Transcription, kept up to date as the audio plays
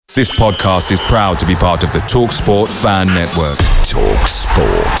This podcast is proud to be part of the TalkSport Fan Network.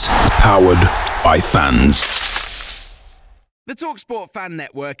 TalkSport. Powered by fans. The TalkSport Fan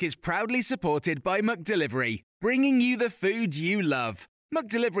Network is proudly supported by McDelivery, bringing you the food you love.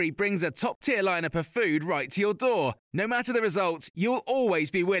 McDelivery brings a top-tier lineup of food right to your door. No matter the result, you'll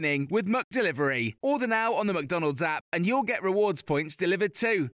always be winning with McDelivery. Order now on the McDonald's app and you'll get rewards points delivered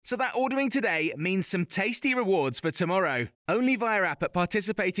too. So that ordering today means some tasty rewards for tomorrow. Only via app at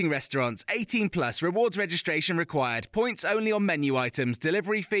participating restaurants. 18 plus. Rewards registration required. Points only on menu items.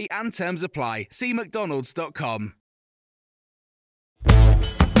 Delivery fee and terms apply. See mcdonalds.com.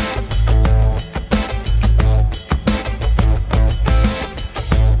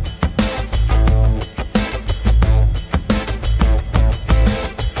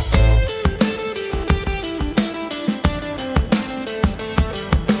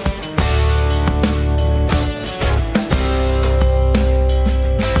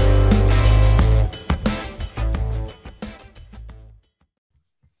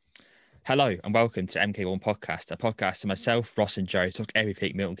 Hello and welcome to MK1 Podcast, a podcast to myself, Ross and Joe talk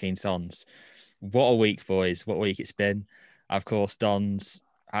everything Milton Keynes Dons. What a week, boys. What a week it's been. Of course, Dons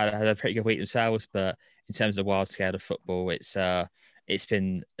had a pretty good week themselves, but in terms of the wild scale of football, it's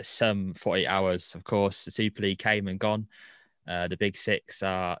been some 48 hours. Of course, the Super League came and gone. The Big Six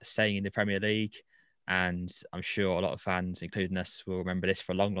are staying in the Premier League, and I'm sure a lot of fans, including us, will remember this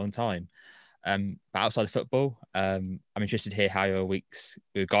for a long, long time. But outside of football, I'm interested to hear how your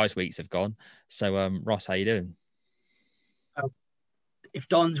guys' weeks have gone. So, Ross, how you doing? If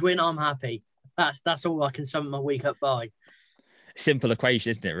Dons win, I'm happy. That's all I can sum my week up by. Simple equation,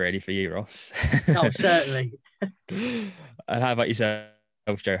 isn't it, really, for you, Ross? Oh, certainly. And how about yourself,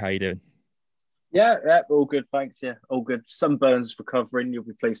 Joe? How you doing? Yeah, all good, thanks. Yeah, all good. Sunburns recovering. You'll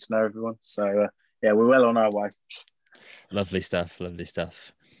be pleased to know, everyone. So, we're well on our way. Lovely stuff.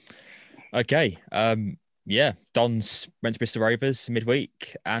 Okay. Dons went to Bristol Rovers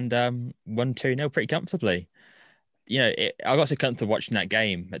midweek and won 2-0 pretty comfortably. You know, I got so comfortable watching that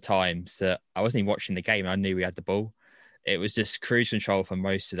game at times that I wasn't even watching the game. I knew we had the ball. It was just cruise control for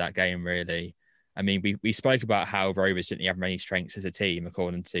most of that game, really. I mean, we spoke about how Rovers didn't have many strengths as a team,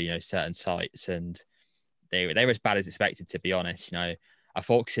 according to, certain sites, and they were as bad as expected, to be honest. I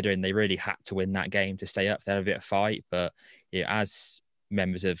thought, considering they really had to win that game to stay up, they had a bit of fight, but as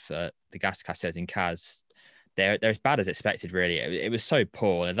members of the Gascasters and Kaz, they're as bad as expected, really. It was so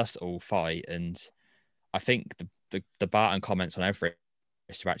poor, and they lost all fight. And I think the Barton comments on Everest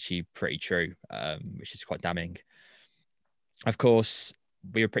are actually pretty true, which is quite damning. Of course,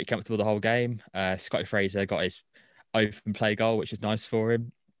 we were pretty comfortable the whole game. Scotty Fraser got his open play goal, which was nice for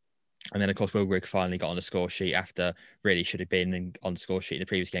him. And then, of course, Will Grigg finally got on the score sheet after really should have been on the score sheet in the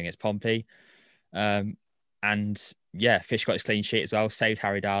previous game against Pompey. Fish got his clean sheet as well, saved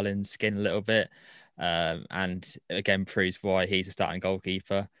Harry Darlin's skin a little bit, and again proves why he's a starting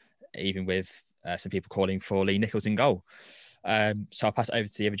goalkeeper, even with some people calling for Lee Nichols in goal. So I'll pass it over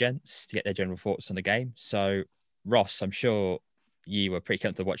to the other gents to get their general thoughts on the game. So, Ross, I'm sure you were pretty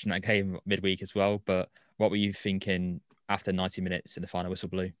comfortable watching that game midweek as well, but what were you thinking after 90 minutes and the final whistle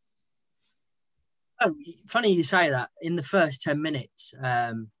blew? Oh, funny you say that. In the first 10 minutes,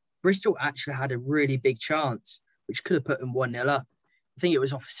 Bristol actually had a really big chance, which could have put them 1-0 up. I think it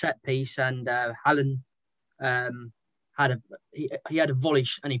was off a set piece, and Hallen had a volley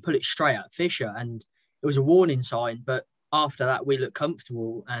and he put it straight at Fisher, and it was a warning sign. But after that, we looked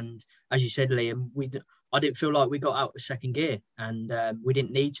comfortable, and as you said, Liam, I didn't feel like we got out of second gear, and we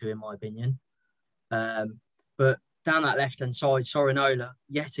didn't need to, in my opinion. But down that left-hand side, Sorinola,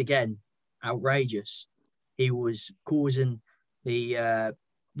 yet again, outrageous. He was causing the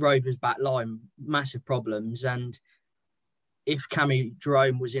Rovers back line massive problems, and if Cammy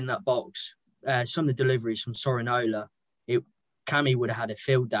Jerome was in that box, some of the deliveries from Sorinola, Cammy would have had a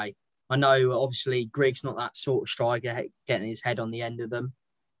field day. I know obviously Griggs not that sort of striker, getting his head on the end of them.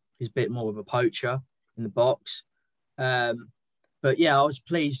 He's a bit more of a poacher in the box. But yeah, I was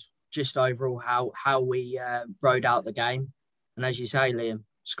pleased just overall how we rode out the game. And as you say, Liam,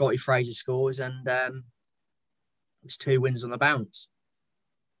 Scotty Fraser scores, and it's 2 wins on the bounce.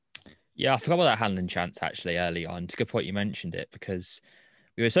 Yeah, I forgot about that Hanlon chance actually early on. It's a good point you mentioned it, because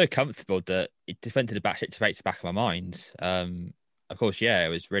we were so comfortable that it just went to the back of my mind. Of course, it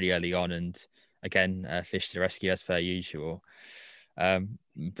was really early on, and again, Fish to the rescue as per usual.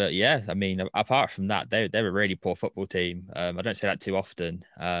 But yeah, I mean, apart from that, they're a really poor football team. I don't say that too often,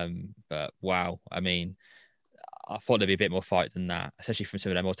 but wow, I mean, I thought there'd be a bit more fight than that, especially from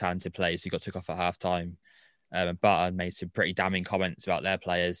some of their more talented players who got took off at half time. And Barton made some pretty damning comments about their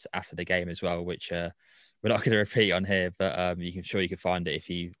players after the game as well, which we're not going to repeat on here, but you can find it if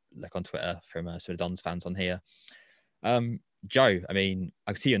you look on Twitter from some of the Dons fans on here. Joe, I mean,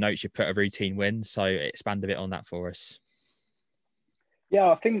 I can see your notes. You put a routine win, so expand a bit on that for us. Yeah,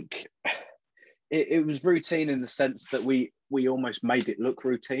 I think it was routine in the sense that we almost made it look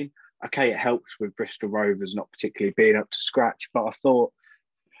routine. Okay, it helps with Bristol Rovers not particularly being up to scratch, but I thought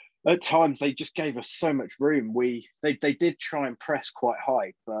at times they just gave us so much room. They did try and press quite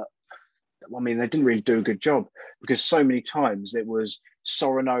high, but I mean, they didn't really do a good job because so many times it was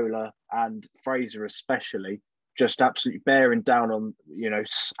Sorinola and Fraser especially just absolutely bearing down on,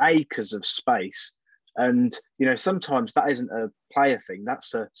 acres of space. And, sometimes that isn't a player thing.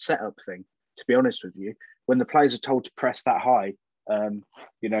 That's a setup thing, to be honest with you. When the players are told to press that high,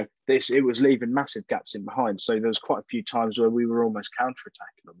 it was leaving massive gaps in behind. So there was quite a few times where we were almost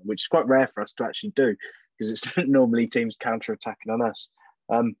counter-attacking on them, which is quite rare for us to actually do because it's normally teams counter-attacking on us.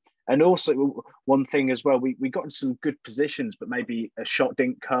 And also one thing as well, we got in some good positions, but maybe a shot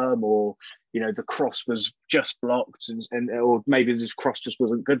didn't come, or the cross was just blocked, or maybe this cross just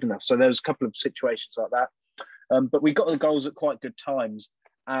wasn't good enough. So there was a couple of situations like that. But we got the goals at quite good times,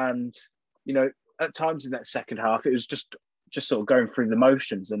 and at times in that second half, it was just sort of going through the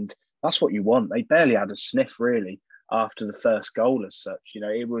motions, and that's what you want. They barely had a sniff really after the first goal as such.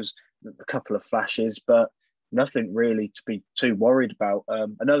 It was a couple of flashes, but nothing really to be too worried about.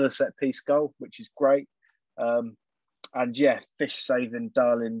 Another set piece goal, which is great. And yeah, Fish saving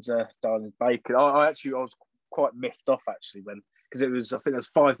Darlin's bacon. I was quite miffed off actually because I think it was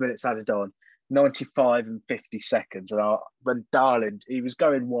 5 minutes added on, 95 and 50 seconds. And when Darlin, he was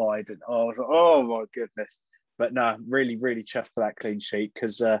going wide, and I was like, oh my goodness. But no, really, really chuffed for that clean sheet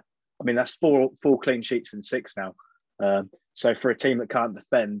because that's four clean sheets in 6 now. So for a team that can't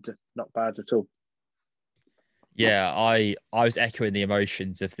defend, not bad at all. Yeah, I was echoing the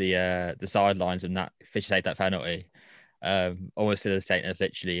emotions of the sidelines and that Fish saved that penalty. Almost to the state of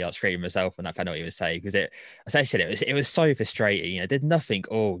literally screaming myself when that penalty was saved because it was so frustrating. Did nothing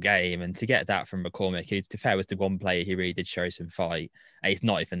all game, and to get that from McCormick, who to be fair was the one player who really did show some fight, and he's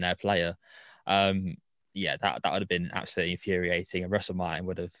not even their player. That would have been absolutely infuriating, and Russell Martin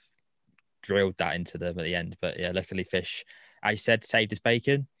would have drilled that into them at the end. But yeah, luckily Fish, as you said, saved his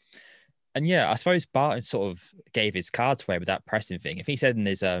bacon. And yeah, I suppose Barton sort of gave his cards away with that pressing thing. If he said in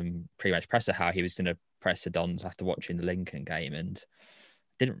his pre-match presser how he was going to press the Dons after watching the Lincoln game, and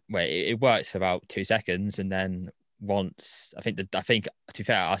it worked for about 2 seconds, and then once I think to be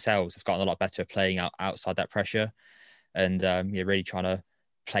fair, ourselves have gotten a lot better at playing outside that pressure, and really trying to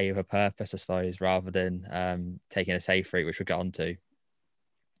play with a purpose, I suppose, rather than taking a safe route, which we'll get onto.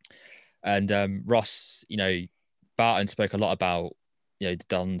 And Ross, Barton spoke a lot about the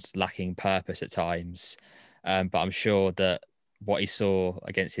Dons lacking purpose at times, but I'm sure that what he saw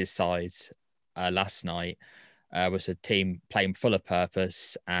against his side last night was a team playing full of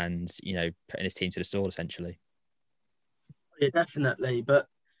purpose and putting his team to the sword essentially. Yeah, definitely. But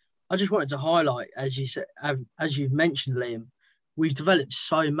I just wanted to highlight, as you said, as you've mentioned, Liam, we've developed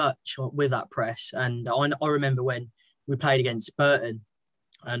so much with that press, and I remember when we played against Burton,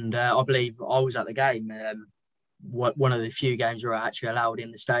 and I believe I was at the game. One of the few games where I actually allowed in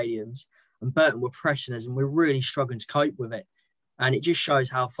the stadiums, and Burton were pressing us and we're really struggling to cope with it. And it just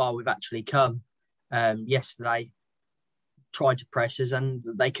shows how far we've actually come. Yesterday, tried to press us and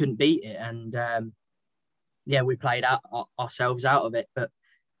they couldn't beat it. And we played ourselves out of it. But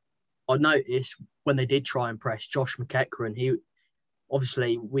I noticed when they did try and press Josh McEachran, he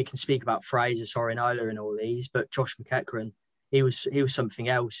obviously we can speak about Fraser, Sorinola and all these, but Josh McEachran, he was something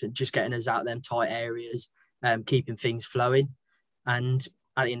else, and just getting us out of them tight areas. Keeping things flowing, and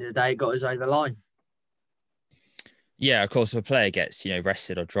at the end of the day, it got us over the line. Yeah, of course, if a player gets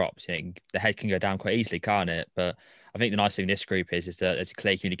rested or dropped, the head can go down quite easily, can't it? But I think the nice thing in this group is that there's a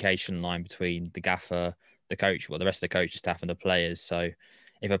clear communication line between the gaffer, the coach, the rest of the coaching staff, and the players. So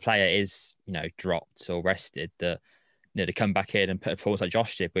if a player is dropped or rested, that to come back in and put a performance like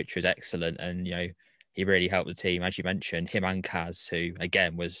Josh did, which was excellent, and he really helped the team, as you mentioned, him and Kaz, who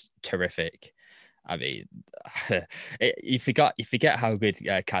again was terrific. I mean, you forget how good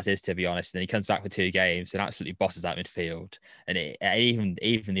Kaz is, to be honest. And he comes back for 2 games and absolutely bosses that midfield. And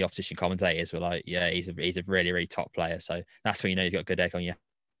even the opposition commentators were like, "Yeah, he's a really, really top player." So that's when you've got a good egg on your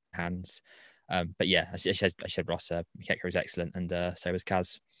hands. But yeah, I said Ross, McEachran was excellent, and so was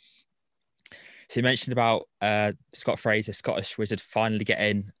Kaz. So you mentioned about Scott Fraser, Scottish Wizard, finally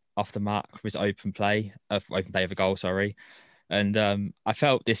getting off the mark with his open play of a goal. Sorry, and I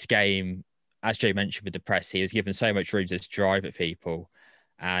felt this game, as Joe mentioned with the press, he was given so much room to drive at people.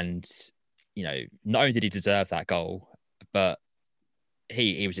 And, not only did he deserve that goal, but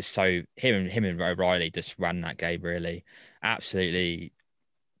he was just him and O'Riley just ran that game really. Absolutely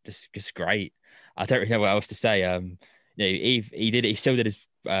just great. I don't really know what else to say. He still did his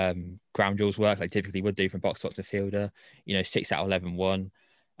ground rules work like typically would do from box to box midfielder. 6 out of 11 won.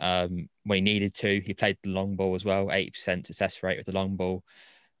 When he needed to, he played the long ball as well, 80% success rate with the long ball.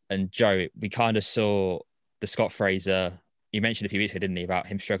 And Joe, we kind of saw the Scott Fraser. You mentioned a few weeks ago, didn't he, about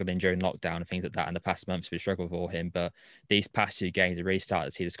him struggling during lockdown and things like that. In the past months, we struggled for him, but these past 2 games have really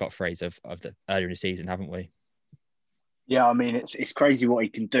started to see the Scott Fraser of the earlier in the season, haven't we? Yeah, I mean, it's crazy what he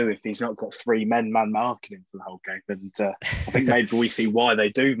can do if he's not got 3 men man marking him for the whole game. And I think maybe we see why they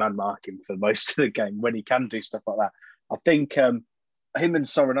do man mark him for most of the game when he can do stuff like that. I think him and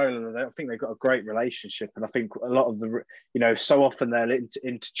Sorinola, I think they've got a great relationship. And I think a lot of the, so often they'll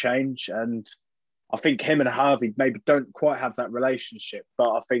interchange. And I think him and Harvey maybe don't quite have that relationship. But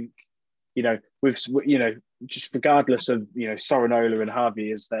I think, just regardless of, Sorinola and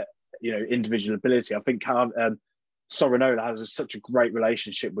Harvey is that, individual ability, I think Sorinola has such a great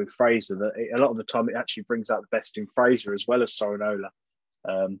relationship with Fraser that a lot of the time it actually brings out the best in Fraser as well as Sorinola.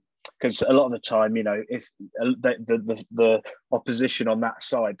 Because a lot of the time, if the opposition on that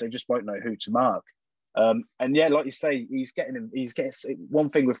side, they just won't know who to mark. And yeah, like you say, he's getting one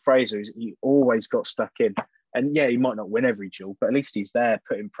thing with Fraser is he always got stuck in. And yeah, he might not win every duel, but at least he's there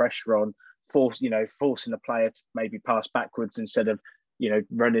putting pressure on, forcing the player to maybe pass backwards instead of,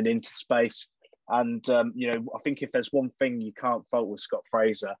 running into space. And, I think if there's one thing you can't fault with Scott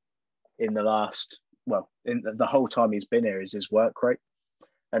Fraser in the whole time he's been here is his work rate.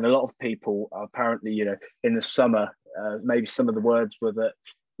 And a lot of people apparently, in the summer, maybe some of the words were that,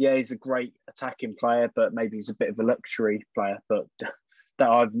 yeah, he's a great attacking player, but maybe he's a bit of a luxury player. But that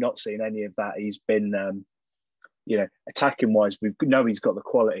I've not seen any of that. He's been, attacking wise, we know he's got the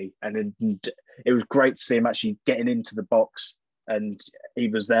quality. And it was great to see him actually getting into the box. And he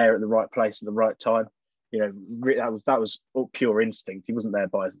was there at the right place at the right time. That was all pure instinct. He wasn't there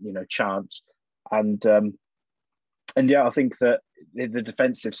by chance. And yeah, I think that the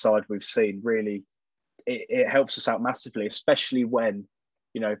defensive side we've seen really it helps us out massively, especially when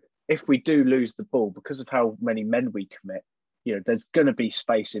if we do lose the ball because of how many men we commit. There's going to be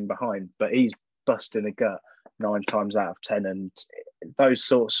space in behind, but he's busting a gut 9 times out of 10. And those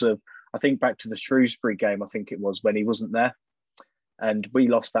sorts of, I think back to the Shrewsbury game, I think it was when he wasn't there. And we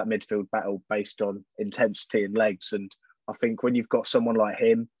lost that midfield battle based on intensity and legs. And I think when you've got someone like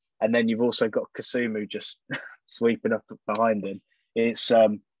him, and then you've also got Kasumu just sweeping up behind him, it's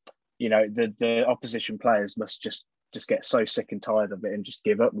the opposition players must just get so sick and tired of it and just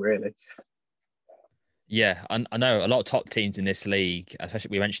give up, really. Yeah, I know a lot of top teams in this league,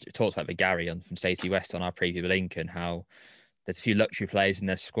 especially we talked about Gary from Stacey West on our preview with Lincoln, how there's a few luxury players in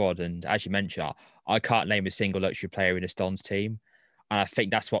their squad. And as you mentioned, I can't name a single luxury player in this Dons team. And I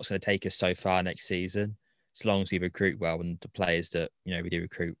think that's what's going to take us so far next season, as long as we recruit well and the players that, we do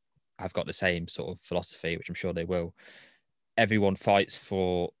recruit have got the same sort of philosophy, which I'm sure they will. Everyone fights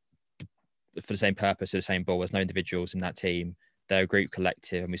for the same purpose, the same ball. There's no individuals in that team. They're a group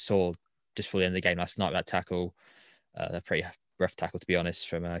collective. And we saw just for the end of the game last night, that tackle, a pretty rough tackle, to be honest,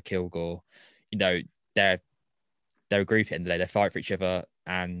 from Kilgore. They're a group at the end of the day. They fight for each other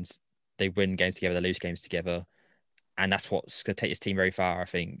and they win games together, they lose games together. And that's what's going to take this team very far, I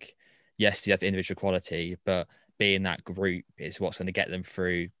think. Yes, he has individual quality, but being that group is what's going to get them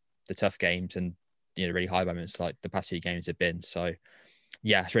through the tough games and really high moments like the past few games have been. So,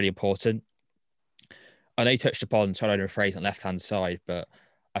 yeah, it's really important. I know you touched upon Sorinola and Fraser on the left-hand side, but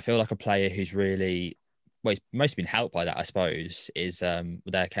I feel like a player who's really, he's mostly been helped by that, I suppose, is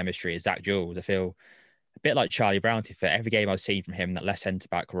their chemistry, is Zak Jules. I feel a bit like Charlie Brown. For every game I've seen from him, that left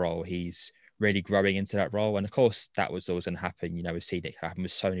centre-back role, he's really growing into that role. And of course, that was always going to happen. We've seen it happen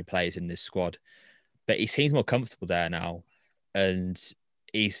with so many players in this squad. But he seems more comfortable there now. And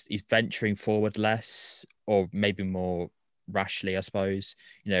he's venturing forward less, or maybe more rashly, I suppose.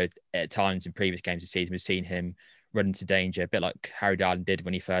 At times in previous games of the season, we've seen him run into danger, a bit like Harry Darling did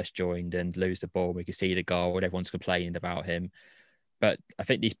when he first joined, and lose the ball. We could see the goal, and everyone's complaining about him. But I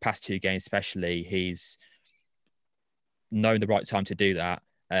think these past 2 games especially, he's known the right time to do that.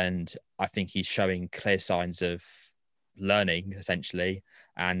 And I think he's showing clear signs of learning, essentially.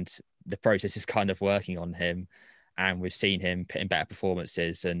 And the process is kind of working on him. And we've seen him put in better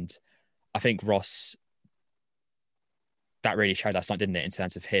performances. And I think Ross, that really showed last night, didn't it, in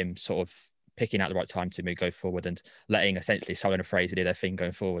terms of him sort of picking out the right time to go forward and letting essentially Sorinola and Fraser do their thing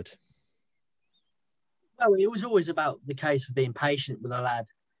going forward. Well, it was always about the case of being patient with a lad.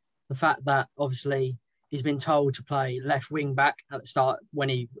 The fact that obviously he's been told to play left wing back at the start when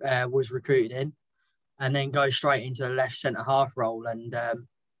he was recruited in, and then go straight into the left centre half role. And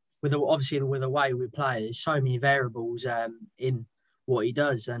with the way we play, there's so many variables in what he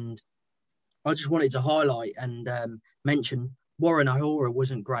does. And I just wanted to highlight and mention Warren O'Hora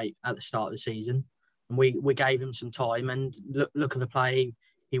wasn't great at the start of the season, and we gave him some time. And look at the play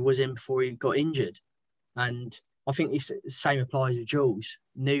he was in before he got injured. And I think the same applies with Jules.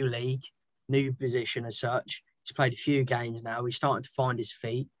 New league, new position as such. He's played a few games now. He's starting to find his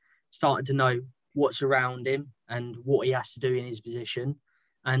feet, starting to know what's around him and what he has to do in his position.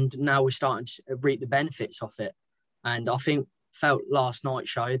 And now we're starting to reap the benefits of it. And I felt last night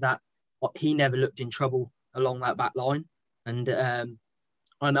show that he never looked in trouble along that back line. And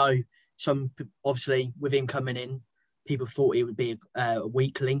I know obviously with him coming in, people thought he would be a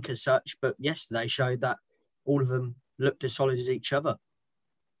weak link as such, but yesterday showed that all of them looked as solid as each other.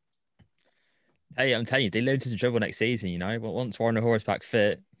 Hey, I'm telling you, they lose into trouble next season, you know. But once Warren O'Hora's back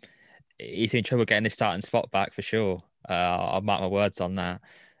fit, he's in trouble getting his starting spot back for sure. I'll mark my words on that.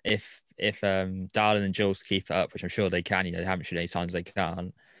 If Darlin and Jules keep it up, which I'm sure they can, you know, they haven't shown any signs they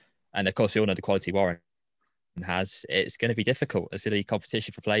can't. And of course, we all know the quality Warren has. It's going to be difficult. It's going to be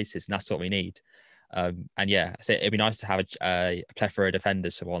competition for places, and that's what we need. And yeah, it'd be nice to have a plethora of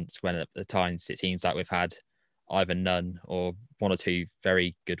defenders for once, when at the times it seems like we've had either none or one or two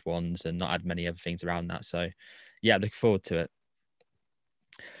very good ones and not had many other things around that. So yeah, looking forward to it.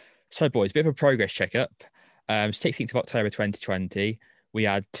 So boys, a bit of a progress checkup. 16th of October 2020, we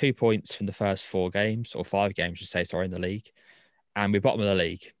had 2 points from the first 4 games, or 5 games, I should say, sorry, in the league. And we're bottom of the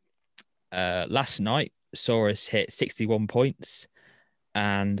league. Last night saw us hit 61 points,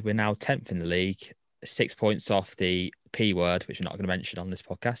 and we're now 10th in the league, 6 points off the P word, which we're not going to mention on this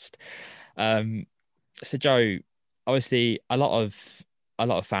podcast. So Joe, obviously a lot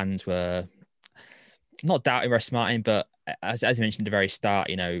of fans were not doubting Russ Martin, but as you mentioned at the very start,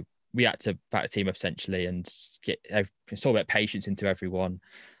 you know, we had to back the team up essentially and install a bit of patience into everyone.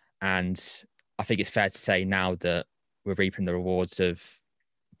 And I think it's fair to say now that we're reaping the rewards of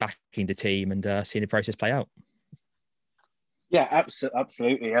backing the team and seeing the process play out. Yeah,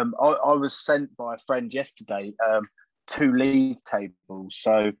 absolutely. I was sent by a friend yesterday 2 league tables.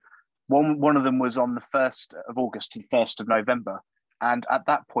 So one of them was on the 1st of August to the 1st of November. And at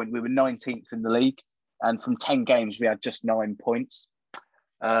that point, we were 19th in the league. And from 10 games, we had just 9 points.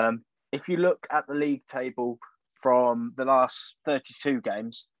 If you look at the league table from the last 32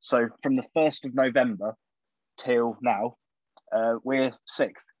 games, so from the 1st of November till now, we're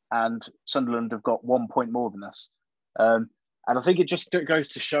 6th, and Sunderland have got 1 point more than us. And I think it just goes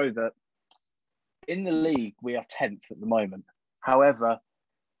to show that in the league, we are 10th at the moment. However,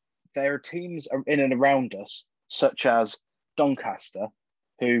 there are teams in and around us, such as Doncaster,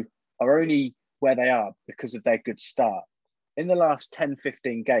 who are only where they are because of their good start. In the last 10,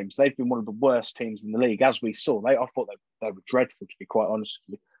 15 games, they've been one of the worst teams in the league. As we saw, I thought they were dreadful, to be quite honest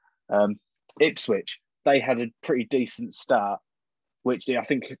with you. Ipswich, they had a pretty decent start, which I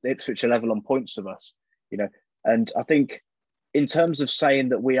think Ipswich are level on points of us, you know. And I think in terms of saying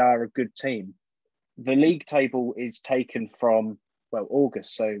that we are a good team, the league table is taken from,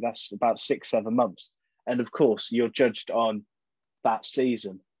 August. So that's about 6-7 months. And of course, you're judged on that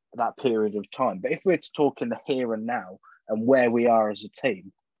season, that period of time. But if we're talking the here and now and where we are as a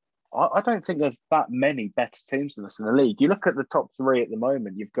team, I don't think there's that many better teams than us in the league. You look at the top 3 at the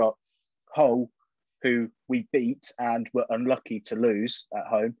moment, you've got Hull, who we beat and were unlucky to lose at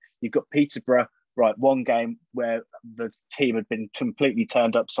home. You've got Peterborough, right, one game where the team had been completely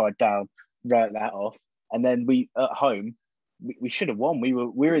turned upside down, write that off. And then we, at home, we should have won. We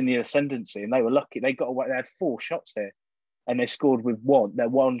were in the ascendancy, and they were lucky. They got away. They had 4 shots here, and they scored with their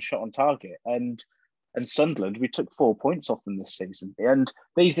one shot on target. And Sunderland, we took 4 points off them this season. And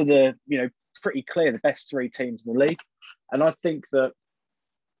these are the, pretty clear the best 3 teams in the league. And I think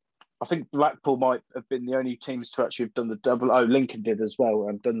Blackpool might have been the only teams to actually have done the double. Oh, Lincoln did as well,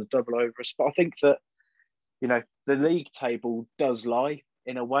 and done the double over us. But I think that, the league table does lie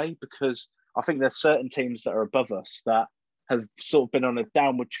in a way, because I think there's certain teams that are above us that has sort of been on a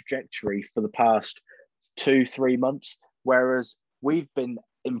downward trajectory for the past 2-3 months, whereas we've been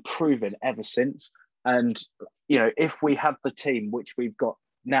improving ever since. And, if we had the team which we've got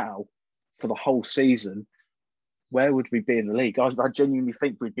now for the whole season, where would we be in the league? I genuinely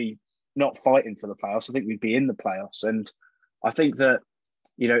think we'd be not fighting for the playoffs. I think we'd be in the playoffs. And I think that,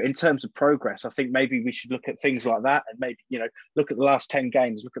 in terms of progress, I think maybe we should look at things like that, and maybe, look at the last 10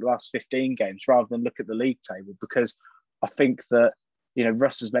 games, look at the last 15 games, rather than look at the league table. Because I think that,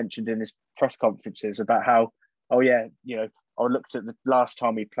 Russ has mentioned in his press conferences about how, I looked at the last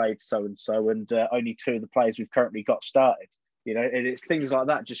time we played so-and-so, and only 2 of the players we've currently got started. And it's things like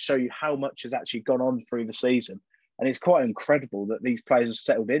that just show you how much has actually gone on through the season. And it's quite incredible that these players have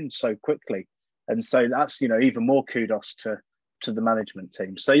settled in so quickly. And so that's, even more kudos to to the management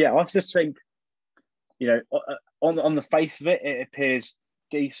team. So yeah, I just think, on the face of it, it appears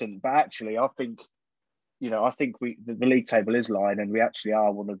decent, but actually, I think, I think the league table is lying, and we actually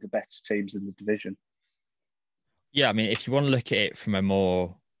are one of the best teams in the division. Yeah, I mean, if you want to look at it from a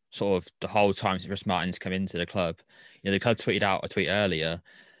more sort of the whole time since Russ Martin's come into the club, the club tweeted out a tweet earlier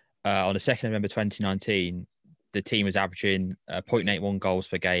on the 2nd of November 2019. The team was averaging 0.81 goals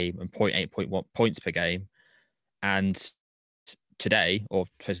per game and 0.8 points per game, and today, or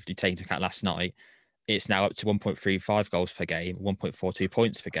supposedly taking into account last night, it's now up to 1.35 goals per game, 1.42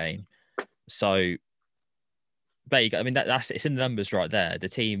 points per game. So there you go. I mean, that's it's in the numbers right there. The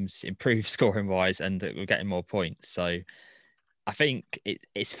team's improved scoring wise, and we're getting more points. So I think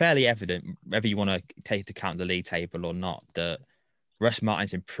it's fairly evident, whether you want to take into account the league table or not, that Russ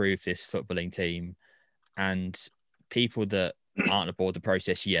Martin's improved this footballing team, and people that aren't aboard the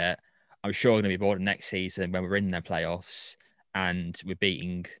process yet, I'm sure are going to be aboard next season when we're in their playoffs and we're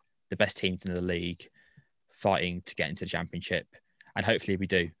beating the best teams in the league, fighting to get into the championship. And hopefully we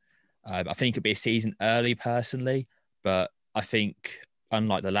do. I think it'll be a season early personally, but I think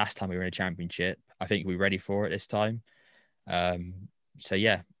unlike the last time we were in a championship, I think we're ready for it this time. So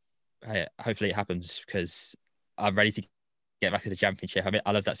yeah, hopefully it happens, because I'm ready to get back to the championship. I mean,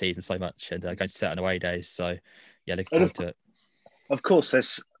 I love that season so much, and going to certain away days. So yeah, looking forward to it. Of course,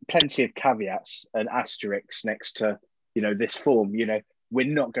 there's plenty of caveats and asterisks next to, this form. We're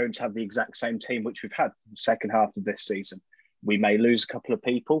not going to have the exact same team which we've had for the second half of this season. We may lose a couple of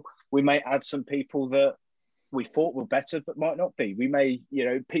people. We may add some people that we thought were better, but might not be. We may,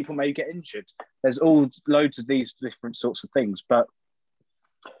 people may get injured. There's all loads of these different sorts of things. But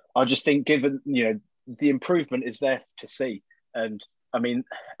I just think, given, the improvement is there to see. And I mean,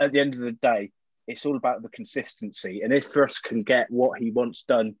 at the end of the day, it's all about the consistency. And if Russ can get what he wants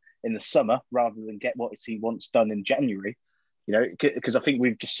done in the summer rather than get what he wants done in January, because I think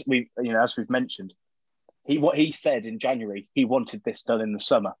as we've mentioned, what he said in January, he wanted this done in the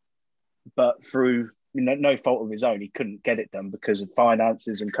summer, but through no fault of his own, he couldn't get it done because of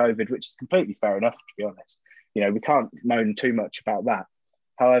finances and COVID, which is completely fair enough, to be honest. We can't moan too much about that.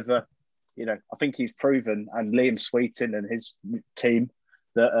 However, I think he's proven, and Liam Sweetin and his team,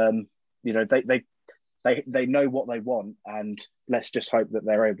 that they know what they want, and let's just hope that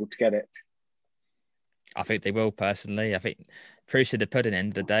they're able to get it. I think they will, personally. I think proofs of the pudding, end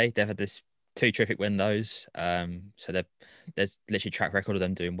of the day. They've had this 2 terrific windows. So there's literally track record of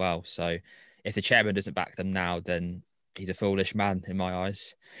them doing well. So if the chairman doesn't back them now, then he's a foolish man in my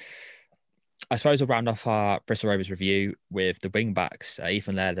eyes. I suppose we'll round off our Bristol Rovers review with the wing backs,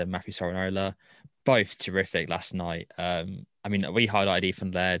 Ethan Laird and Matthew Sorinola, both terrific last night. I mean, we highlighted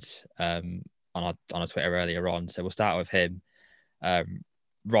Ethan Laird on our Twitter earlier on, so we'll start with him.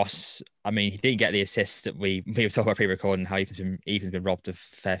 Ross, I mean, he didn't get the assists that we were talking about pre-recording, how Ethan's been robbed of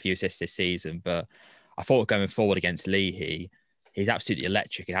a fair few assists this season, but I thought going forward against Leahy, he's absolutely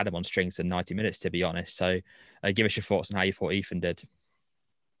electric. He had him on strings for 90 minutes, to be honest. So give us your thoughts on how you thought Ethan did.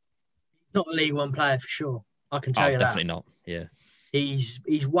 He's not a League One player for sure. I can tell you that. Definitely not, yeah. He's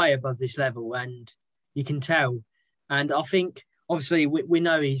way above this level, and you can tell. And I think, obviously, we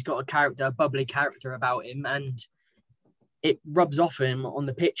know he's got a bubbly character about him, and it rubs off him on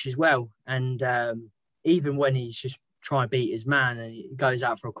the pitch as well. And even when he's just trying to beat his man and he goes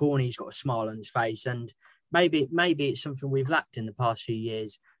out for a corner, he's got a smile on his face. And maybe it's something we've lacked in the past few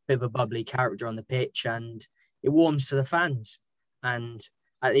years, a bit of a bubbly character on the pitch, and it warms to the fans. And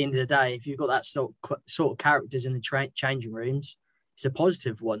at the end of the day, if you've got that sort of characters in the changing rooms, it's a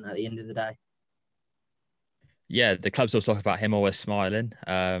positive one at the end of the day. Yeah, the club's all talking about him always smiling,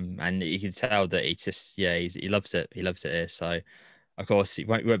 and you can tell that he loves it. He loves it here. So, of course, he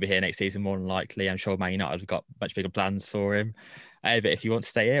won't be here next season, more than likely. I'm sure Man United have got much bigger plans for him. But if he wants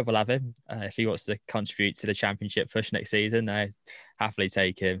to stay here, we'll have him. If he wants to contribute to the championship push next season, I happily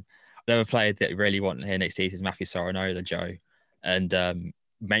take him. Another player that we really want here next season is Matthew Sorinola, Joe, and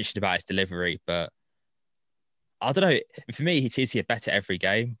mentioned about his delivery, but I don't know. For me, he seems to get better every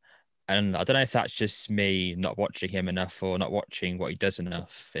game. And I don't know if that's just me not watching him enough or not watching what he does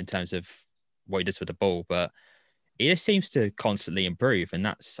enough in terms of what he does with the ball, but he just seems to constantly improve. And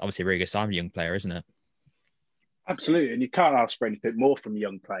that's obviously a really good sign of a young player, isn't it? Absolutely. And you can't ask for anything more from a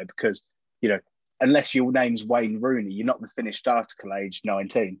young player because, unless your name's Wayne Rooney, you're not the finished article age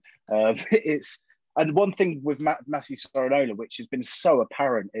 19. And one thing with Matthew Sorinola, which has been so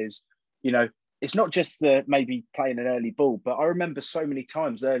apparent is, it's not just the maybe playing an early ball, but I remember so many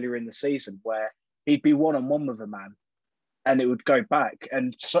times earlier in the season where he'd be one-on-one with a man and it would go back.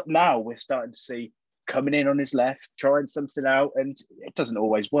 And so now we're starting to see coming in on his left, trying something out, and it doesn't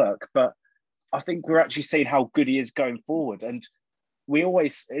always work. But I think we're actually seeing how good he is going forward. And we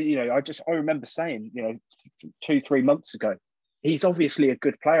always, I remember saying, 2-3 months ago, he's obviously a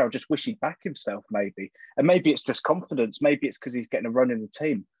good player. I just wish he'd back himself, maybe. And maybe it's just confidence. Maybe it's because he's getting a run in the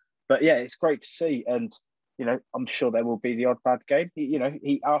team. But yeah, it's great to see. And, I'm sure there will be the odd bad game.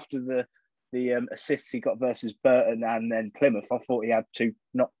 He after the assists he got versus Burton and then Plymouth, I thought he had 2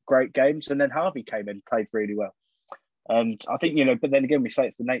 not great games. And then Harvey came in, played really well. And I think, but then again, we say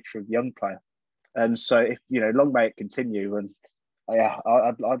it's the nature of the young player. And so if, long may it continue. And yeah,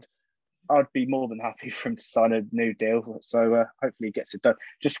 I'd be more than happy for him to sign a new deal. So hopefully he gets it done.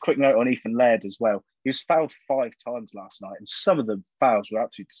 Just a quick note on Ethan Laird as well. He was fouled 5 times last night, and some of the fouls were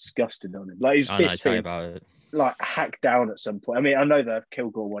absolutely disgusting on him. Like, he was tell you about it. Like, hacked down at some point. I mean, I know the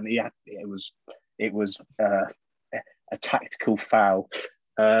Kilgore one. It was a tactical foul.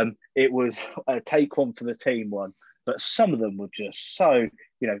 It was a take one for the team one, but some of them were just so.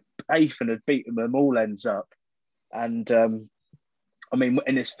 Ethan had beaten them all ends up, and. I mean,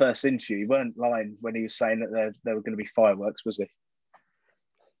 in his first interview, he weren't lying when he was saying that there were going to be fireworks, was he?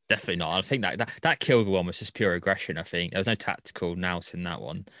 Definitely not. I think that Kilgore one was just pure aggression. I think there was no tactical nous in that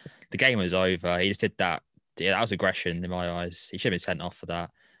one. The game was over. He just did that. Yeah, that was aggression in my eyes. He should have been sent off for that.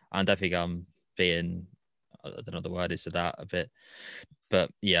 And I think I'm being, I don't know what the word is to that a bit.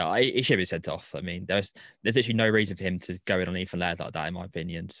 But yeah, he should have been sent off. I mean, there's actually no reason for him to go in on Ethan Laird like that, in my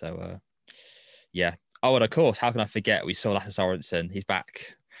opinion. So, yeah. Oh, and of course, how can I forget? We saw Lasse Sorensen. He's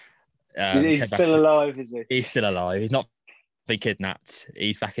back. He's still alive, is he? He's still alive. He's not been kidnapped.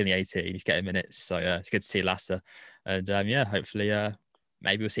 He's back in the 18. He's getting minutes. So it's good to see Lasse. And hopefully,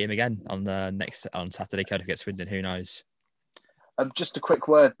 maybe we'll see him again on Saturday. Cardiff against Swindon. Who knows? Just a quick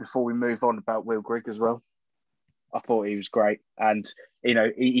word before we move on about Will Grigg as well. I thought he was great, and he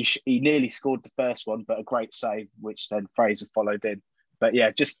nearly scored the first one, but a great save, which then Fraser followed in. But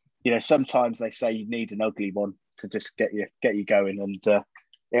yeah, just. Sometimes they say you need an ugly one to just get you going, and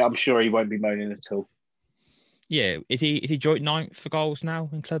I'm sure he won't be moaning at all. Yeah, is he joint 9th for goals now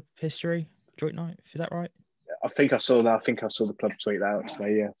in club history? Joint 9th, is that right? I think I saw that. I think I saw the club tweet that out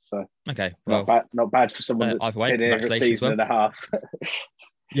today. Yeah, so okay, well, not bad for someone that's been here a season and a half.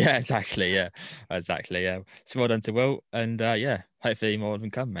 Yeah, exactly. Yeah. So well done to Will, and hopefully more of them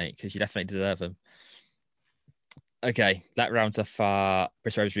come, mate, because you definitely deserve them. Okay, that rounds off our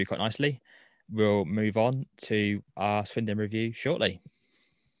Bristol Rovers review quite nicely. We'll move on to our Swindon review shortly.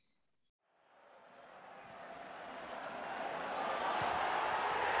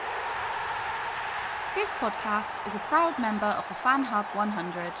 This podcast is a proud member of the Fan Hub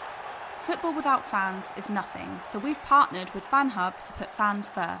 100. Football without fans is nothing, so we've partnered with Fan Hub to put fans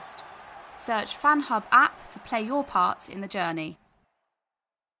first. Search Fan Hub app to play your part in the journey.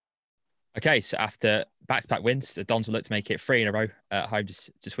 Okay, so after back-to-back wins, the Dons will look to make it 3 in a row at home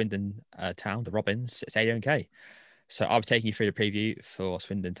to Swindon Town, the Robins, at Stadium K. So I'll be taking you through the preview for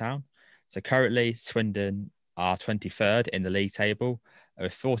Swindon Town. So currently, Swindon are 23rd in the league table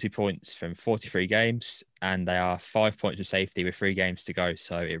with 40 points from 43 games, and they are 5 points of safety with 3 games to go.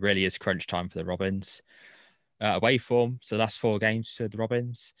 So it really is crunch time for the Robins. Away form, so the last 4 games for the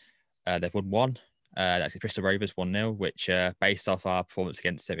Robins, they've won 1. That's the Bristol Rovers 1-0, which based off our performance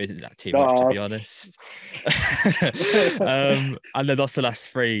against them isn't that too much, to be honest. And they lost the last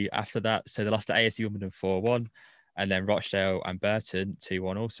 3 after that. So they lost to ASC Wimbledon 4-1, and then Rochdale and Burton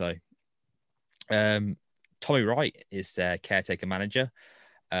 2-1 also. Tommy Wright is their caretaker manager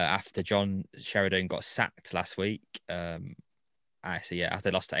after John Sheridan got sacked last week. After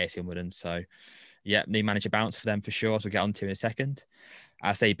they lost to ASC Wimbledon. So yeah, new manager bounce for them for sure, as we'll get on to in a second.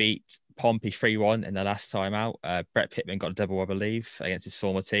 As they beat Pompey 3-1 in the last time out. Brett Pittman got a double, I believe, against his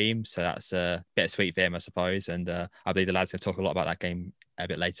former team. So that's a bit sweet for him, I suppose. And I believe the lads are going to talk a lot about that game a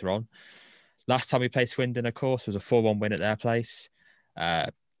bit later on. Last time we played Swindon, of course, was a 4-1 win at their place.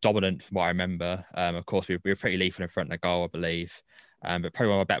 Dominant from what I remember. Of course, we were pretty lethal in front of the goal, I believe. But probably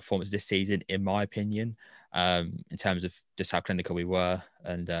one of our better performances this season, in my opinion, in terms of just how clinical we were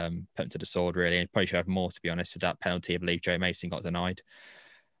and put them to the sword, really. And probably should have more, to be honest, with that penalty. I believe Joe Mason got denied.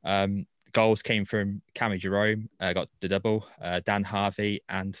 Goals came from Cammy Jerome, got the double, Dan Harvey,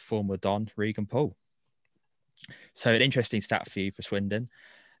 and former Don Regan Paul. So an interesting stat for you for Swindon.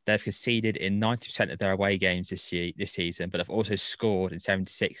 They've conceded in 90% of their away games this season, but they've also scored in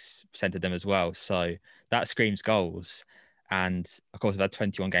 76% of them as well. So that screams goals. And of course, they've had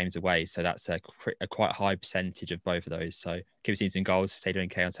 21 games away. So that's a quite high percentage of both of those. So keep seeing some goals, Stadium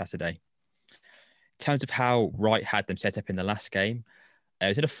K on Saturday. In terms of how Wright had them set up in the last game, it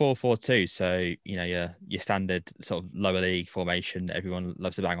was in a 4-4-2. So, your standard sort of lower league formation that everyone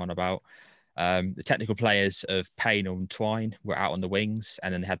loves to bang on about. The technical players of Payne and Twine were out on the wings,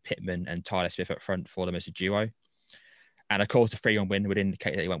 and then they had Pittman and Tyler Smith up front for them as a duo. And of course, the 3-1 win would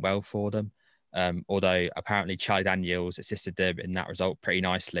indicate that it went well for them. Although apparently Charlie Daniels assisted them in that result pretty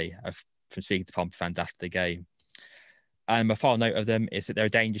nicely from speaking to Pompey fans after the game. And my final note of them is that they're a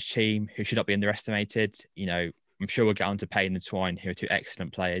dangerous team who should not be underestimated. I'm sure we'll get on to Payne and Twine, who are two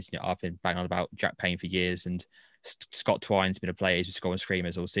excellent players. I've been banging on about Jack Payne for years, and Scott Twine's been a player who's been scoring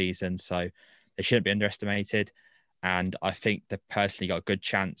screamers all season, so they shouldn't be underestimated. And I think they've personally got a good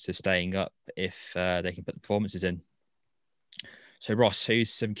chance of staying up if they can put the performances in. So, Ross,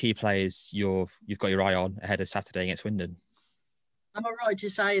 who's some key players you've got your eye on ahead of Saturday against Swindon? Am I right to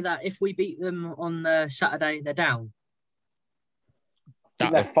say that if we beat them on Saturday, they're down?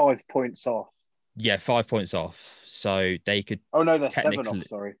 They're 5 points off. Yeah, 5 points off. So they could. Oh no, they're 7 off.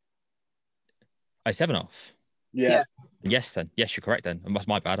 Sorry. Oh, 7 off. Yeah. Yes, then. Yes, you're correct. Then that's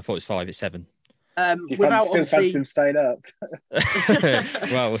my bad. I thought it was 5. It's 7. Do you still fancy them staying up?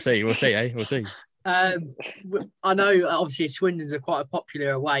 Well, we'll see. We'll see. We'll see. I know obviously Swindon's are quite a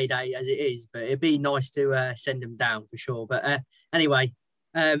popular away day as it is, but it'd be nice to send them down for sure. But anyway,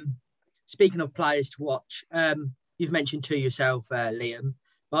 speaking of players to watch, you've mentioned to yourself, Liam,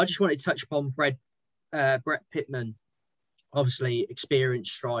 but I just wanted to touch upon Brett Pittman, obviously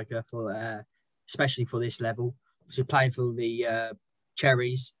experienced striker for especially for this level. Obviously playing for the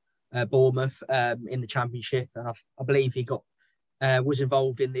Cherries, Bournemouth in the Championship, and I believe he was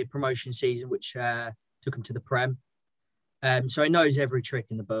involved in the promotion season, which took him to the Prem. So he knows every trick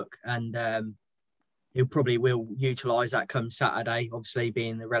in the book, and he probably will utilise that come Saturday, obviously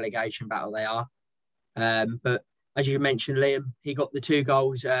being the relegation battle they are. But as you mentioned, Liam, he got the 2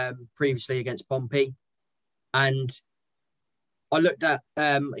 goals previously against Pompey. And I looked at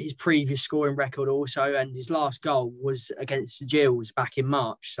his previous scoring record also, and his last goal was against the Gills back in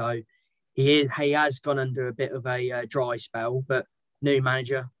March. So he has gone under a bit of a dry spell, but new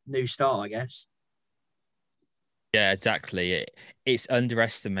manager, new start, I guess. Yeah, exactly. It's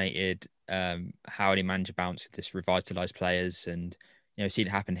underestimated how any manager bounce with this revitalised players, and seen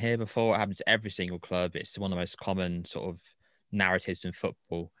it happen here before. It happens to every single club. It's one of the most common sort of narratives in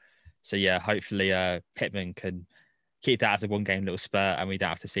football. So yeah, hopefully Pittman can keep that as a one-game little spurt, and we don't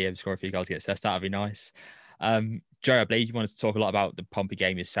have to see him score a few goals against us. That'd be nice. Joe, I believe you wanted to talk a lot about the Pompey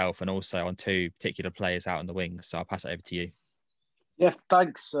game yourself, and also on 2 particular players out on the wings. So I'll pass it over to you. Yeah,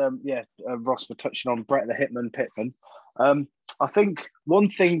 thanks. Ross, for touching on Brett the Hitman Pittman. I think one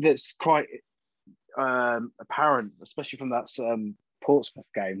thing that's quite apparent, especially from that Portsmouth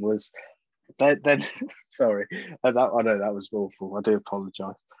game, was then. Sorry, I know that was awful. I do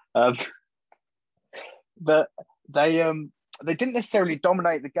apologise. But they didn't necessarily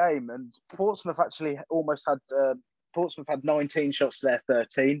dominate the game, and Portsmouth actually almost had. Portsmouth had 19 shots to their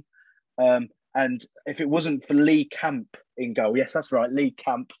 13. And if it wasn't for Lee Camp in goal, yes, that's right, Lee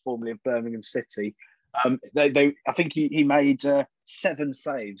Camp, formerly of Birmingham City, I think he made 7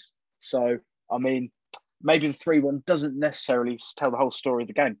 saves. So, I mean, maybe the 3-1 doesn't necessarily tell the whole story of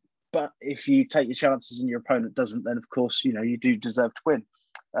the game. But if you take your chances and your opponent doesn't, then of course, you do deserve to win.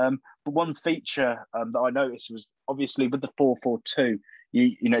 But one feature that I noticed was obviously with the 4-4-2,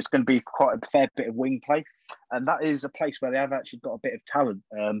 it's going to be quite a fair bit of wing play. And that is a place where they have actually got a bit of talent.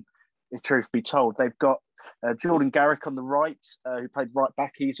 If truth be told, they've got Jordan Garrick on the right, who played right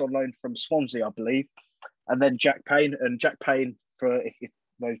back. He's on loan from Swansea, I believe. And then Jack Payne. And Jack Payne, if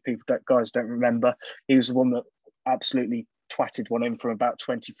those guys don't remember, he was the one that absolutely twatted one in from about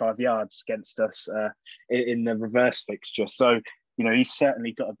 25 yards against us in the reverse fixture. So, he's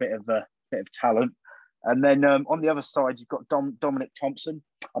certainly got a bit of talent. And then on the other side, you've got Dominic Thompson.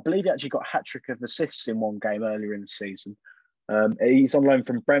 I believe he actually got a hat-trick of assists in one game earlier in the season. He's on loan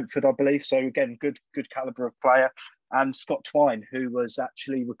from Brentford, I believe. So again, good calibre of player. And Scott Twine, who was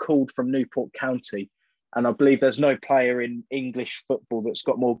actually recalled from Newport County. And I believe there's no player in English football that's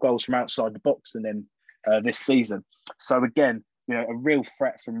got more goals from outside the box than him this season. So again, a real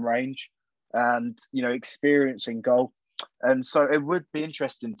threat from range and, experience in goal. And so it would be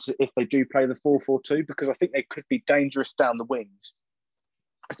interesting if they do play the 4-4-2, because I think they could be dangerous down the wings,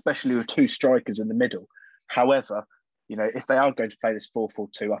 especially with 2 strikers in the middle. However, if they are going to play this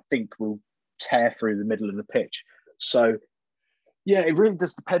 4-4-2, I think we'll tear through the middle of the pitch. So, yeah, it really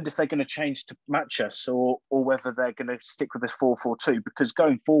does depend if they're going to change to match us or whether they're going to stick with this 4-4-2. Because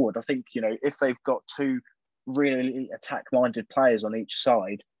going forward, I think, if they've got 2 really attack-minded players on each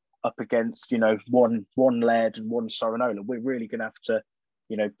side up against, one Laird and one Sorinola, we're really going to have to,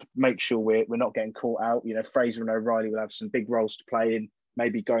 make sure we're not getting caught out. Fraser and O'Reilly will have some big roles to play in,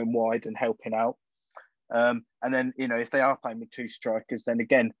 maybe going wide and helping out. And then, if they are playing with 2 strikers, then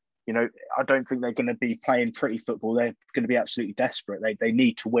again, I don't think they're going to be playing pretty football. They're going to be absolutely desperate. They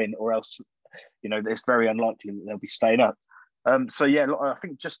need to win, or else, it's very unlikely that they'll be staying up. So yeah, I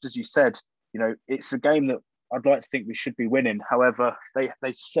think just as you said, it's a game that I'd like to think we should be winning. However,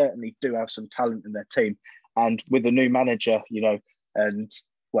 they certainly do have some talent in their team, and with a new manager, and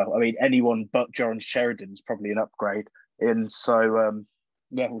well, I mean, anyone but John Sheridan is probably an upgrade. And so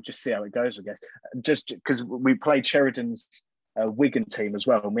yeah, we'll just see how it goes, I guess. Just because we played Sheridan's Wigan team as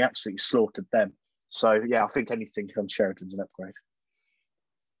well, and we absolutely slaughtered them. So yeah, I think anything from Sheridan's an upgrade.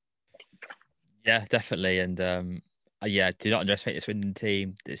 Yeah, definitely. And yeah, do not underestimate this Swindon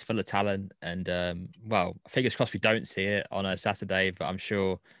team. It's full of talent, and well, fingers crossed we don't see it on a Saturday, but I'm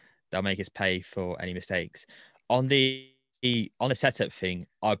sure they'll make us pay for any mistakes. On the setup thing,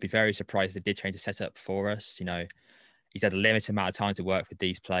 I'd be very surprised if they did change the setup for us. He's had a limited amount of time to work with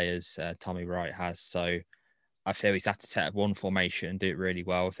these players. Tommy Wright has, so I feel he's had to set up one formation and do it really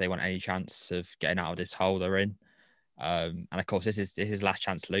well if they want any chance of getting out of this hole they're in. And of course, this is his last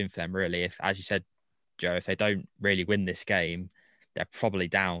chance saloon for them, really. If, as you said, Joe, if they don't really win this game, they're probably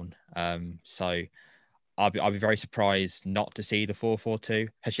down. So I'll be very surprised not to see the 4-4-2,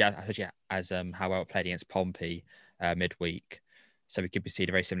 especially as how well it played against Pompey midweek. So we could be seeing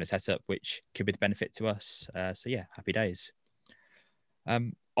a very similar setup, which could be the benefit to us. So yeah, happy days.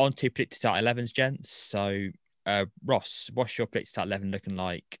 On to predicted start 11s, gents. So Ross, what's your predicted start 11 looking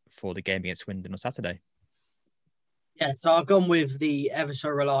like for the game against Swindon on Saturday? Yeah, so I've gone with the ever so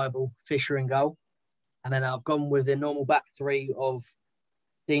reliable Fisher in goal. And then I've gone with the normal back three of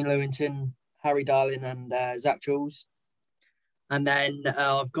Dean Lewington, Harry Darling, and Zach Jules. And then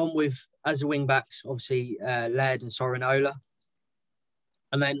I've gone with, as the wing backs, obviously Laird and Sorinola.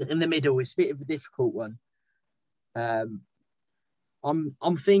 And then in the middle, it's a bit of a difficult one. I'm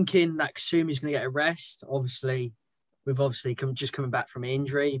thinking that Kasumi's going to get a rest. Obviously, we've just coming back from an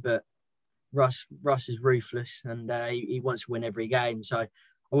injury, but Russ is ruthless, and he wants to win every game. So I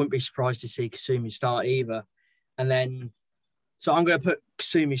wouldn't be surprised to see Kasumi start either. And then, so I'm going to put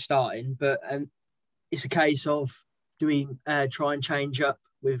Kasumi starting, but it's a case of, do we try and change up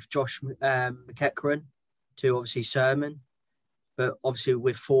with Josh McEachran to obviously Sermon? But obviously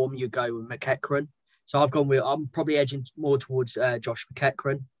with form, you go with McEachran. So I'm probably edging more towards Josh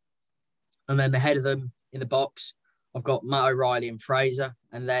McEachran. And then ahead of them in the box, I've got Matt O'Reilly and Fraser,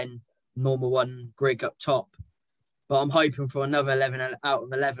 and then normal one, Grigg up top. But I'm hoping for another 11 out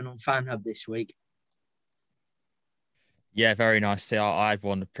of 11 on FanHub this week. Yeah, very nice. See, I had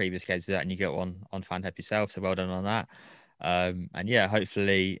one of the previous games of that, and you get one on FanHub yourself, so well done on that. And yeah,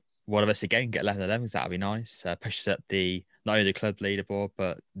 hopefully one of us again get 11 11s. That'll be nice. Pushes up not only the club leaderboard,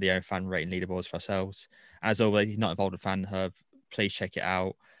 but the own fan rating leaderboards for ourselves. As always, if you're not involved with FanHub, please check it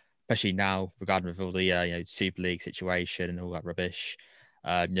out, especially now regarding with all the Super League situation and all that rubbish.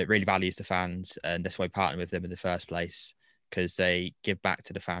 It really values the fans, and that's why we partner with them in the first place, because they give back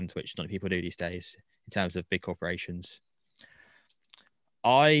to the fans, which not many people do these days in terms of big corporations.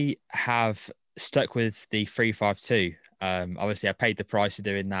 I have stuck with the 3-5-2. Obviously, I paid the price of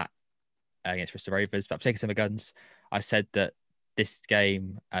doing that against Bristol Rovers, but I'm taking some guns. I said that this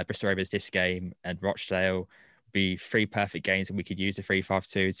game, Bristol Rovers, this game, and Rochdale would be 3 perfect games, and we could use the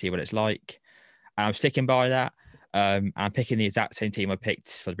 3-5-2 to see what it's like. And I'm sticking by that. I'm picking the exact same team I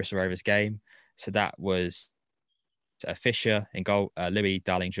picked for the Bristol Rovers game. So that was Fisher in goal, Louis,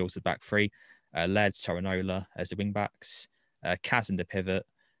 Darling, Jules the back three, Laird, Sorinola as the wing backs, Kaz in the pivot,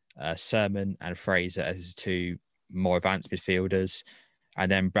 Sermon and Fraser as 2 more advanced midfielders,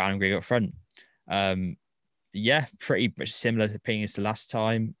 and then Brown and Grigg up front. Yeah, pretty much similar opinions to last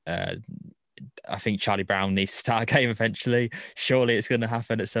time. I think Charlie Brown needs to start a game eventually. Surely it's going to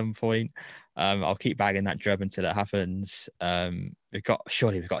happen at some point. I'll keep bagging that drum until it happens. We've got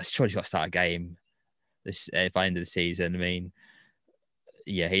to start a game this by the end of the season. I mean,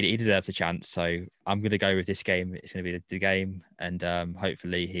 yeah, he deserves a chance. So I'm going to go with this game. It's going to be the game, and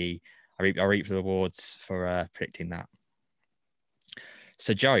hopefully I reap the rewards for predicting that.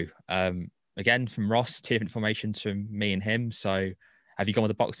 So Joe, again from Ross, 2 different formations from me and him. So have you gone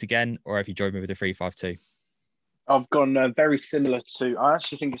with the box again, or have you joined me with the 3-5-2? I've gone very similar to. I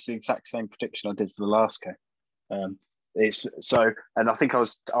actually think it's the exact same prediction I did for the last game. And I think I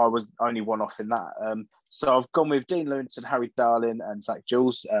was only one off in that. So I've gone with Dean Lewington, Harry Darling, and Zach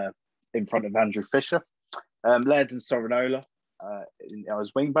Jules in front of Andrew Fisher. Laird and Sorinola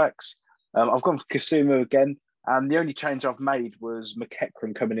as wing backs. I've gone for Kasuma again, and the only change I've made was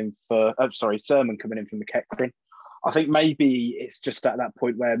Sermon coming in for McEachran. I think maybe it's just at that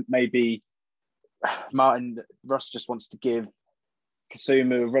point where maybe Martin Ross just wants to give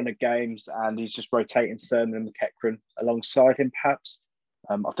Kasuma a run of games, and he's just rotating Sermon and McEachran alongside him, perhaps.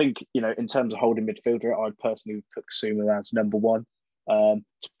 I think, in terms of holding midfielder, I'd personally put Kasuma as number one.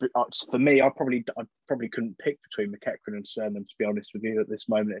 For me, I probably couldn't pick between McEachran and Sermon, to be honest with you, at this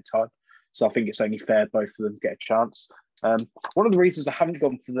moment in time. So I think it's only fair both of them get a chance. One of the reasons I haven't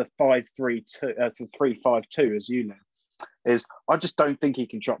gone for the 5-3-2, the 3-5-2, as you know, is I just don't think he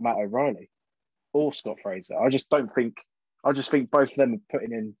can drop Matt O'Reilly or Scott Fraser. I just think both of them are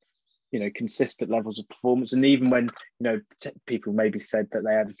putting in, consistent levels of performance. And even when, people maybe said that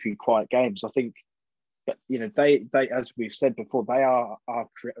they had a few quiet games, I think that, they, as we've said before, they are our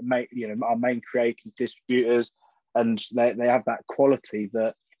main creators, distributors, and they have that quality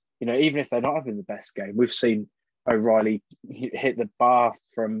that, even if they're not having the best game, we've seen O'Reilly hit the bar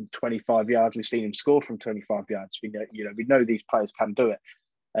from 25 yards. We've seen him score from 25 yards. We know these players can do it,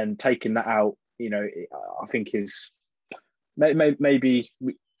 and taking that out, I think is maybe.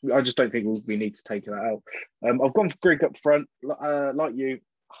 I just don't think we need to take that out. I've gone for Grigg up front, like you.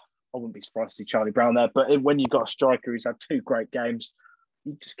 I wouldn't be surprised to see Charlie Brown there, but when you've got a striker who's had 2 great games,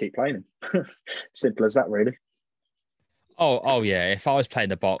 you just keep playing him. Simple as that, really. Oh yeah. If I was playing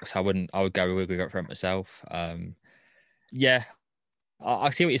the box, I would go with Grigg up front myself. Yeah, I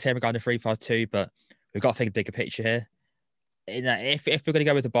see what you're saying regarding the 3-5-2, but we've got to think a bigger picture here. If we're going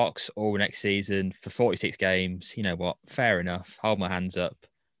to go with the box all next season for 46 games, you know what? Fair enough. Hold my hands up.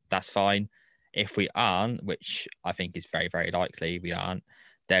 That's fine. If we aren't, which I think is very, very likely we aren't,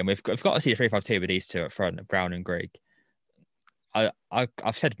 then we've got to see a 3-5-2 with these two up front, Brown and Grigg. I've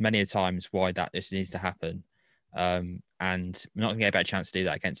said many times why that this needs to happen. And we're not going to get a better chance to do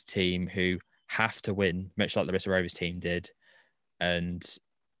that against a team who have to win, much like the Bristol Rovers team did. And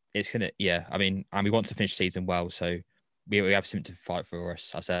it's going to, and we want to finish the season well. So we have something to fight for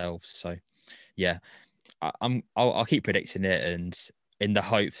ourselves. So, yeah, I'll keep predicting it and in the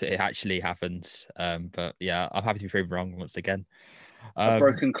hope that it actually happens. But yeah, I'm happy to be proven wrong once again. A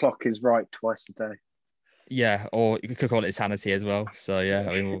broken clock is right twice a day. Yeah, or you could call it insanity as well. So yeah,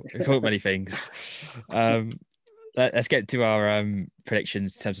 we'll call it many things. Let's get to our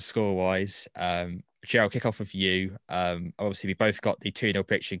predictions in terms of score-wise. Joe, I'll kick off with you. Obviously, we both got the 2-0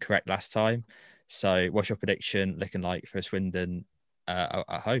 prediction correct last time. So what's your prediction looking like for Swindon at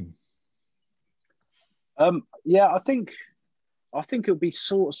home? I think it'll be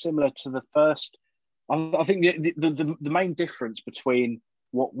sort of similar to the first. I think the main difference between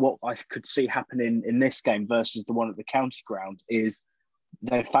what I could see happening in this game versus the one at the county ground is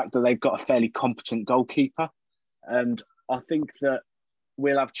the fact that they've got a fairly competent goalkeeper. And I think that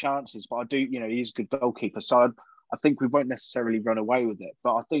we'll have chances, but I do, he's a good goalkeeper. So I think we won't necessarily run away with it.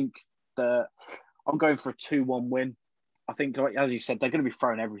 But I think that I'm going for a 2-1 win. I think, as you said, they're going to be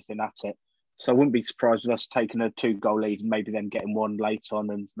throwing everything at it. So I wouldn't be surprised with us taking a 2-goal lead and maybe them getting one late on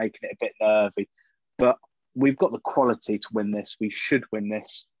and making it a bit nervy. But we've got the quality to win this. We should win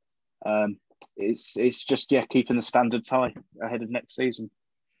this. It's just, keeping the standards high ahead of next season.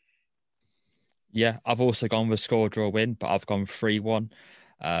 Yeah, I've also gone with score, draw, win, but I've gone 3-1.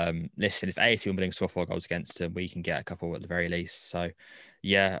 Listen, if AFC are willing to score 4 goals against them, we can get a couple at the very least. So,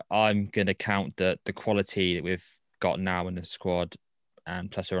 yeah, I'm going to count the quality that we've got now in the squad,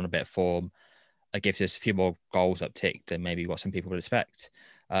 and plus we're on a bit of form. It gives us a few more goals uptick than maybe what some people would expect.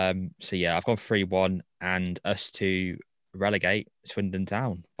 So, yeah, I've gone 3-1 and us to relegate Swindon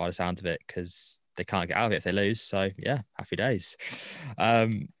down by the sound of it, because they can't get out of it if they lose. So, yeah, happy days.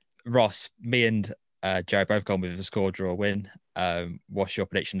 Ross, me and Joe both gone with a score, draw, win. What's your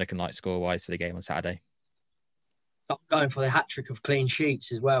prediction looking like score-wise for the game on Saturday? I'm going for the hat-trick of clean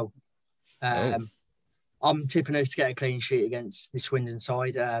sheets as well. I'm tipping us to get a clean sheet against the Swindon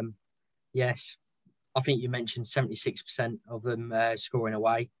side. Yes, I think you mentioned 76% of them scoring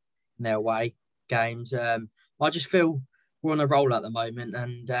away in their away games. I just feel we're on a roll at the moment,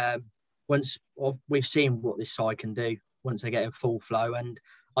 and once we've seen what this side can do once they get in full flow, and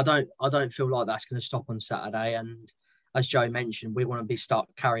I don't feel like that's going to stop on Saturday. And as Joe mentioned, we want to start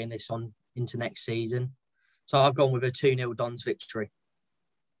carrying this on into next season. So I've gone with a 2-0 Dons victory.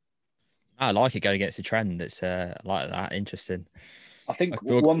 I like it going against the trend. It's like that. Interesting. I think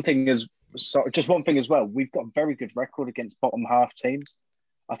one thing as well, we've got a very good record against bottom half teams.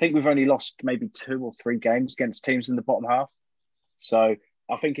 I think we've only lost maybe 2 or 3 games against teams in the bottom half. So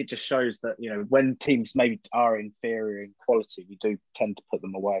I think it just shows that, when teams maybe are inferior in quality, we do tend to put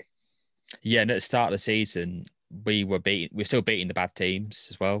them away. Yeah, and at the start of the season, we're still beating the bad teams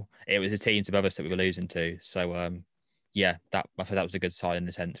as well. It was the teams above us that we were losing to. So, I thought that was a good sign in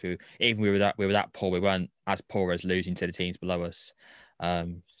a sense. We were that poor. We weren't as poor as losing to the teams below us.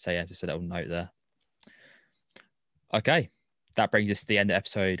 Just a little note there. Okay, that brings us to the end of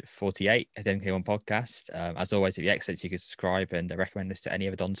episode 48 of the MK1 podcast. As always, it'd be excellent if you could subscribe and recommend this to any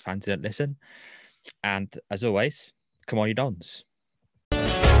other Dons fans who don't listen. And as always, come on, you Dons.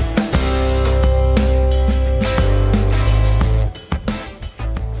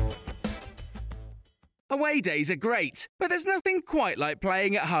 Away days are great, but there's nothing quite like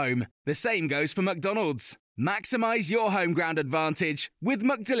playing at home. The same goes for McDonald's. Maximise your home ground advantage with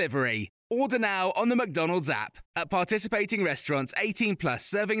McDelivery. Order now on the McDonald's app. At participating restaurants, 18 plus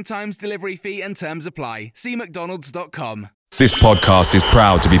serving times, delivery fee and terms apply. See mcdonalds.com. This podcast is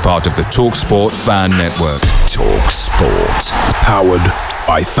proud to be part of the TalkSport Fan Network. TalkSport. Powered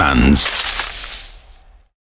by fans.